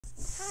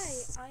Hi,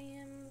 I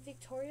am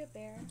Victoria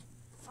Bear.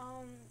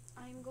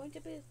 I'm going to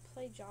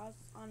play Jaws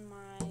on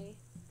my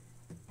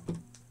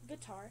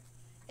guitar.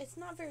 It's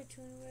not very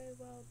tuned very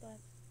well, but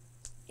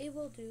it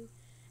will do.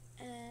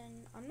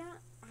 And I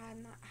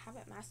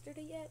haven't mastered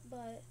it yet,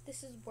 but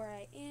this is where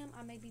I am.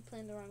 I may be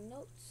playing the wrong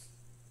notes.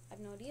 I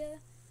have no idea,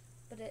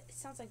 but it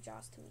sounds like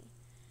Jaws to me.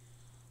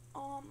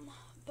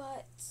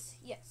 But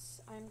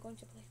yes, I'm going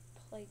to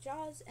play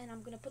Jaws, and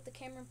I'm gonna put the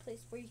camera in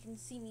place where you can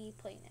see me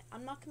playing it.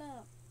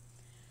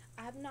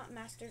 I have not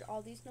mastered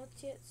all these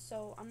notes yet,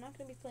 so I'm not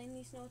going to be playing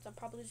these notes. I'm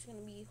probably just going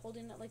to be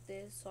holding it like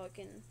this so I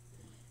can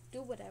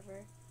do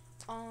whatever.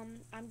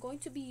 I'm going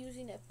to be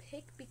using a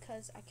pick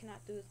because I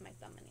cannot do it with my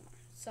thumb anymore.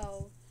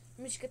 So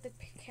let me just get the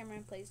camera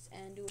in place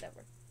and do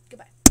whatever.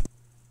 Goodbye.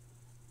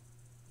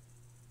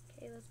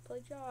 Okay, let's play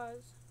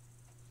Jaws.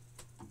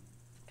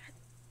 God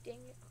dang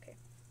it. Okay.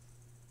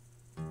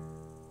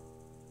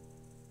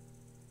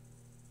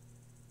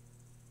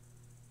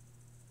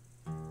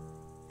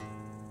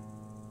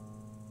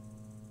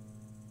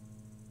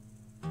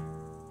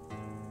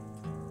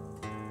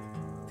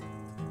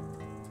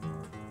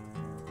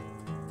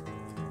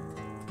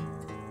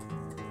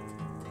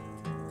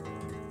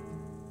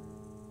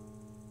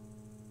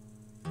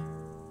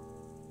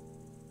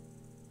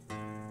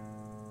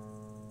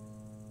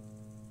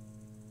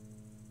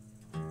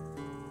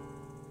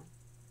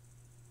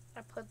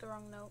 I played the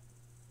wrong note.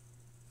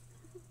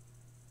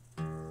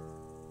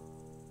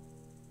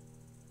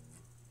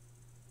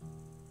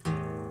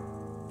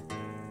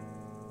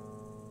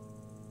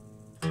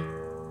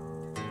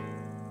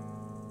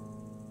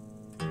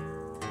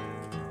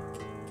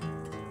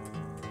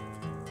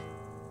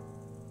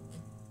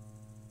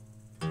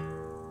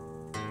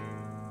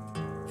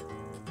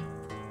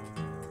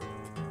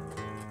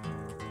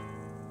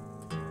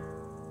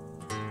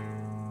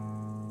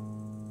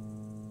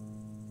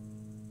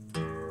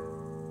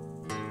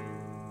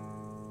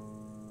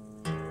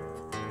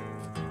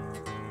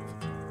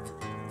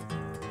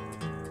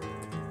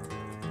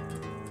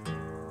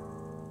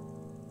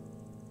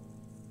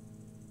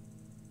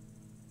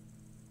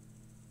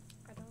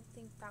 I don't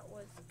think that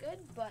was good,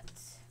 but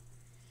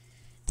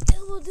it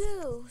will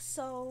do.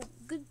 So,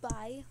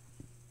 goodbye.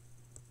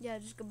 Yeah,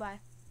 just goodbye.